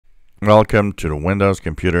Welcome to the Windows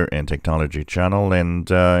Computer and Technology channel. And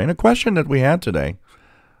in a question that we had today,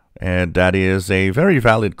 and that is a very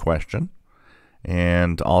valid question.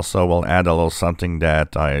 And also we'll add a little something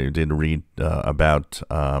that I did read about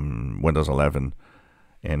Windows 11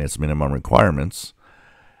 and its minimum requirements.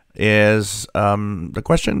 The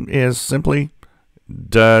question is simply,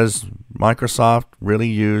 does Microsoft really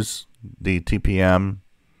use the TPM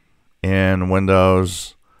in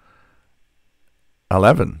Windows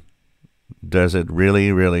 11? Does it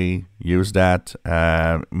really use that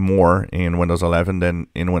more in Windows 11 than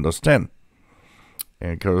in Windows 10?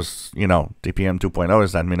 Because, TPM 2.0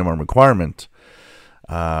 is that minimum requirement,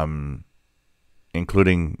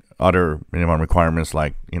 including other minimum requirements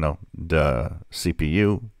like, the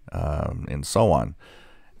CPU and so on.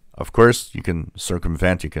 Of course, you can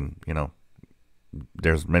circumvent,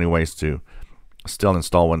 there's many ways to still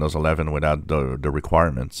install Windows 11 without the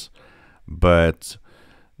requirements. But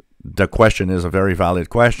the question is a very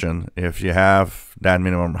valid question. If you have that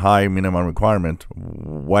high minimum requirement,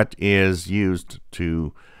 what is used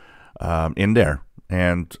to in there?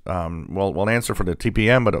 And we'll answer for the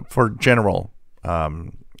TPM, but for general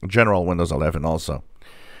Windows 11 also.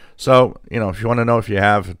 So, if you want to know if you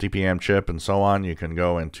have a TPM chip and so on, you can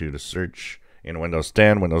go into the search in Windows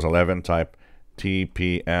 10, Windows 11, type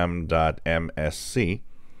tpm.msc,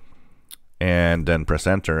 and then press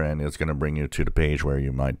enter, and it's going to bring you to the page where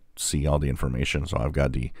you might see all the information. So I've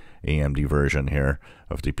got the AMD version here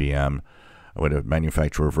of TPM with a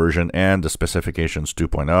manufacturer version and the specifications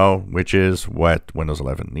 2.0, which is what Windows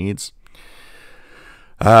 11 needs.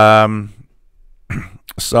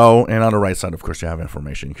 So, and on the right side, of course, you have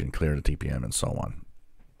information. You can clear the TPM and so on.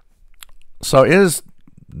 So is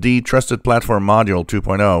the Trusted Platform Module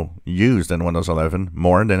 2.0 used in Windows 11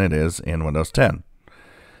 more than it is in Windows 10?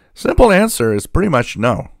 Simple answer is pretty much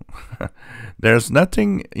no. There's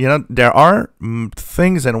nothing, there are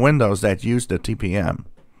things in Windows that use the TPM,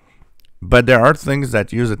 but there are things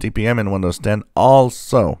that use the TPM in Windows 10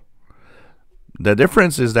 also. The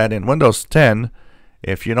difference is that in Windows 10,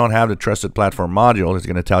 if you don't have the Trusted Platform Module, it's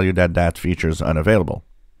going to tell you that that feature is unavailable.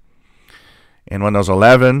 In Windows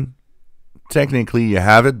 11, technically you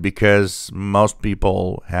have it because most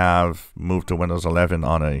people have moved to Windows 11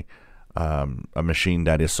 on a machine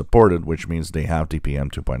that is supported, which means they have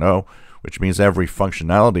TPM 2.0, which means every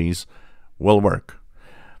functionalities will work.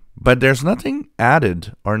 But there's nothing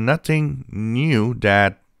added or nothing new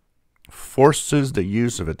that forces the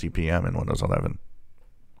use of a TPM in Windows 11.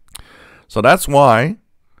 So that's why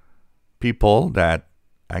people that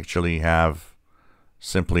actually have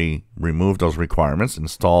simply removed those requirements,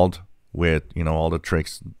 installed with all the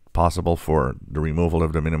tricks possible for the removal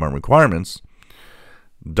of the minimum requirements,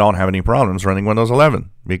 don't have any problems running Windows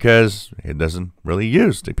 11 because it doesn't really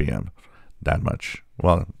use TPM that much.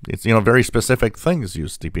 Well, it's very specific things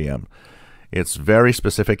use TPM. It's very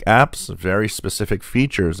specific apps, very specific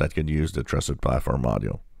features that could use the Trusted Platform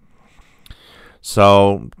Module.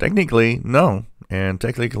 So technically, no, and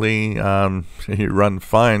technically you run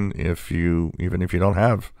fine even if you don't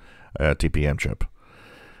have a TPM chip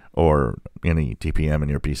or any TPM in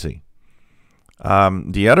your PC.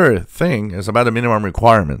 The other thing is about the minimum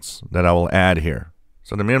requirements that I will add here.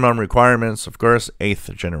 So the minimum requirements, of course,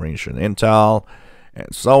 8th generation Intel and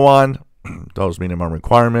so on. Those minimum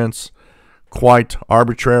requirements, quite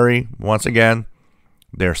arbitrary. Once again,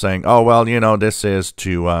 they're saying, oh, well, this is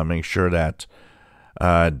to make sure that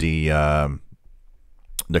the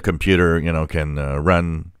computer, can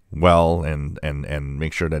run well and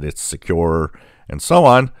make sure that it's secure and so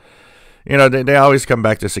on. They always come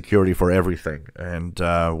back to security for everything. And,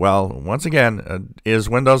 well, once again, is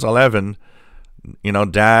Windows 11,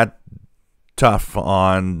 that tough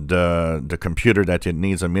on the computer that it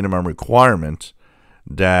needs a minimum requirement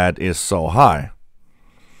that is so high?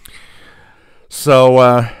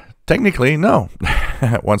 So, technically, no.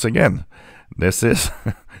 Once again, this is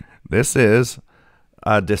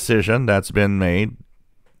a decision that's been made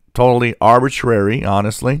totally arbitrary,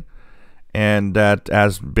 honestly, and that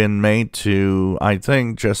has been made to, I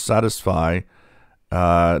think, just satisfy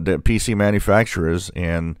the PC manufacturers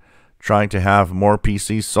in trying to have more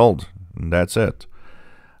PCs sold. And that's it.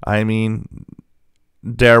 I mean,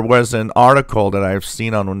 there was an article that I've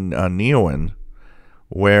seen on Neowin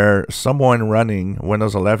where someone running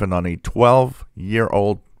Windows 11 on a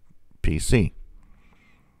 12-year-old PC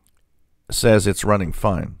says it's running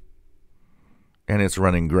fine and it's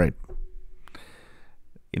running great.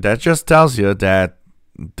 That just tells you that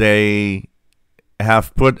they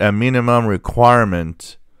have put a minimum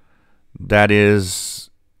requirement that is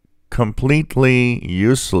completely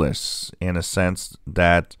useless in a sense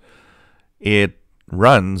that it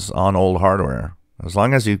runs on old hardware. As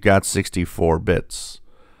long as you've got 64 bits,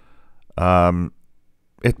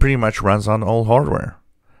 it pretty much runs on old hardware.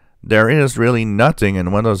 There is really nothing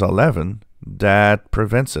in Windows 11 that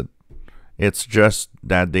prevents it. It's just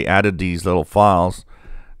that they added these little files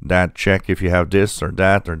that check if you have this or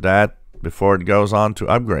that before it goes on to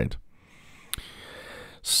upgrade.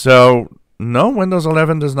 So no, Windows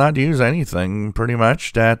 11 does not use anything pretty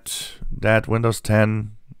much that Windows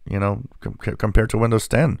 10, compared to Windows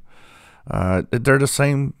 10. They're the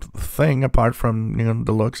same thing apart from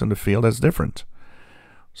the looks and the feel that's different.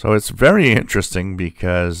 So it's very interesting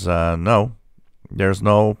because no, there's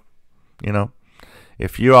no,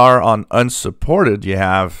 if you are on unsupported, you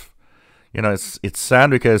have, it's sad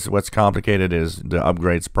because what's complicated is the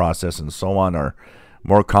upgrades process and so on are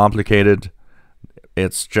more complicated.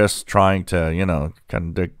 It's just trying to,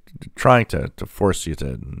 trying to force you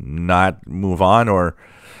to not move on, or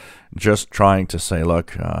just trying to say,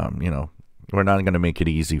 look, we're not going to make it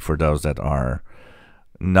easy for those that are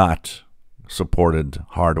not supported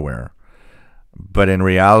hardware. But in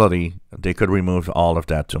reality, they could remove all of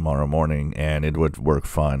that tomorrow morning and it would work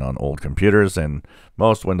fine on old computers, and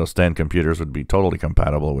most Windows 10 computers would be totally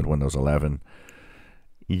compatible with Windows 11.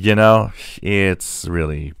 It's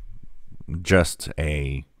really just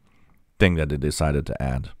a thing that they decided to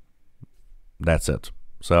add. That's it.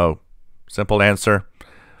 So, simple answer.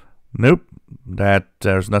 Nope. That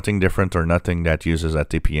there's nothing different or nothing that uses that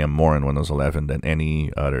TPM more in Windows 11 than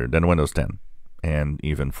any other than Windows 10. And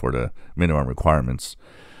even for the minimum requirements,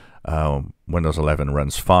 Windows 11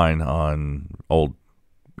 runs fine on old,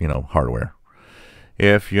 hardware.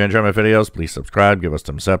 If you enjoy my videos, please subscribe, give us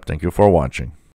thumbs up. Thank you for watching.